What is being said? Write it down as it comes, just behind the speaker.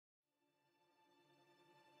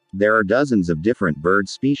There are dozens of different bird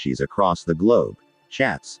species across the globe: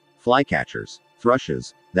 chats, flycatchers,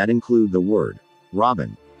 thrushes, that include the word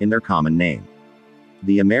robin in their common name.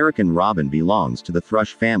 The American robin belongs to the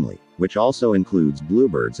thrush family, which also includes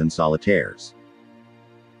bluebirds and solitaires.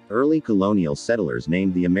 Early colonial settlers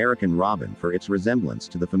named the American robin for its resemblance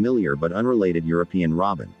to the familiar but unrelated European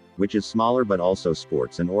robin, which is smaller but also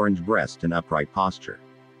sports an orange breast and upright posture.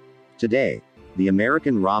 Today, the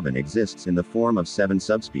American robin exists in the form of 7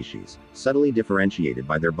 subspecies, subtly differentiated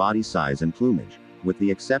by their body size and plumage, with the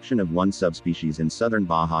exception of one subspecies in southern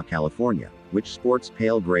Baja California, which sports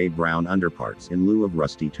pale gray-brown underparts in lieu of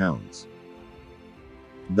rusty tones.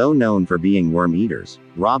 Though known for being worm eaters,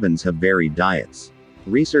 robins have varied diets.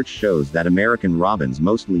 Research shows that American robins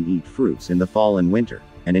mostly eat fruits in the fall and winter,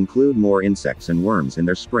 and include more insects and worms in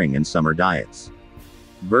their spring and summer diets.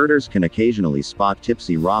 Birders can occasionally spot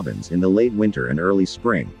tipsy robins in the late winter and early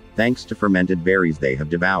spring, thanks to fermented berries they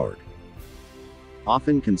have devoured.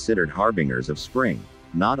 Often considered harbingers of spring,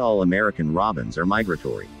 not all American robins are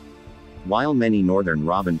migratory. While many northern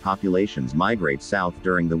robin populations migrate south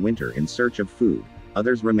during the winter in search of food,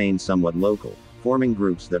 others remain somewhat local, forming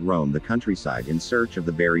groups that roam the countryside in search of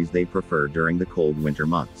the berries they prefer during the cold winter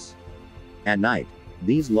months. At night,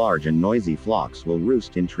 these large and noisy flocks will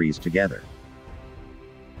roost in trees together.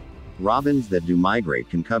 Robins that do migrate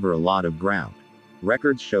can cover a lot of ground.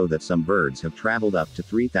 Records show that some birds have traveled up to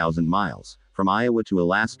 3,000 miles, from Iowa to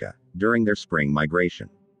Alaska, during their spring migration.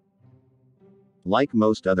 Like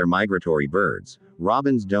most other migratory birds,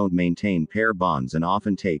 robins don't maintain pair bonds and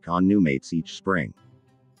often take on new mates each spring.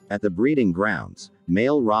 At the breeding grounds,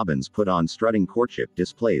 male robins put on strutting courtship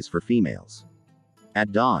displays for females.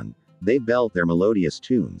 At dawn, they belt their melodious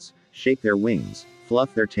tunes, shake their wings,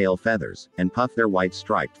 fluff their tail feathers, and puff their white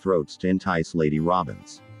striped throats to entice lady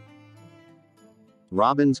robins.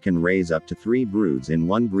 Robins can raise up to 3 broods in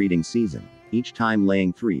one breeding season, each time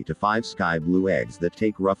laying 3 to 5 sky blue eggs that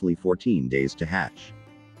take roughly 14 days to hatch.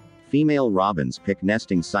 Female robins pick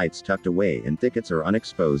nesting sites tucked away in thickets or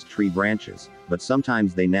unexposed tree branches, but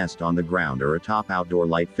sometimes they nest on the ground or atop outdoor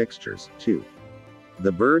light fixtures, too.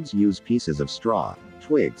 The birds use pieces of straw,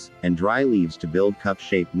 twigs, and dry leaves to build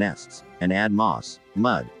cup-shaped nests, and add moss,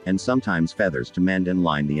 mud, and sometimes feathers to mend and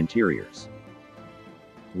line the interiors.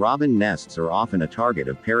 Robin nests are often a target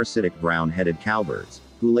of parasitic brown-headed cowbirds,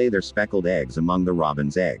 who lay their speckled eggs among the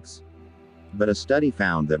robin's eggs. But a study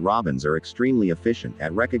found that robins are extremely efficient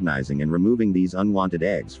at recognizing and removing these unwanted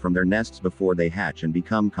eggs from their nests before they hatch and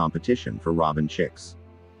become competition for robin chicks.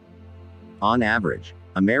 On average,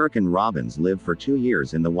 American robins live for 2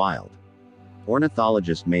 years in the wild.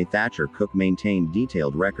 Ornithologist May Thatcher Cook maintained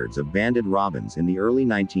detailed records of banded robins in the early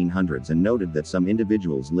 1900s and noted that some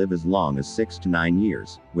individuals live as long as 6 to 9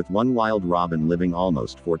 years, with one wild robin living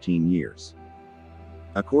almost 14 years.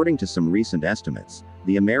 According to some recent estimates,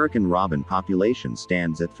 the American robin population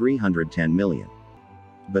stands at 310 million.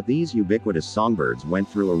 But these ubiquitous songbirds went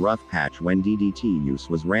through a rough patch when DDT use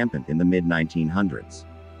was rampant in the mid-1900s.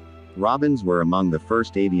 Robins were among the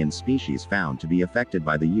first avian species found to be affected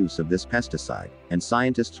by the use of this pesticide, and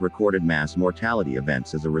scientists recorded mass mortality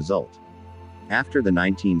events as a result. After the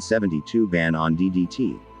 1972 ban on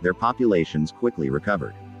DDT, their populations quickly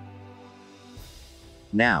recovered.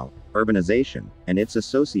 Now, urbanization, and its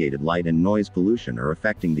associated light and noise pollution are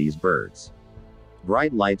affecting these birds.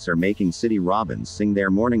 Bright lights are making city robins sing their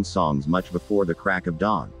morning songs much before the crack of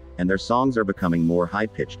dawn, and their songs are becoming more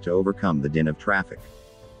high-pitched to overcome the din of traffic.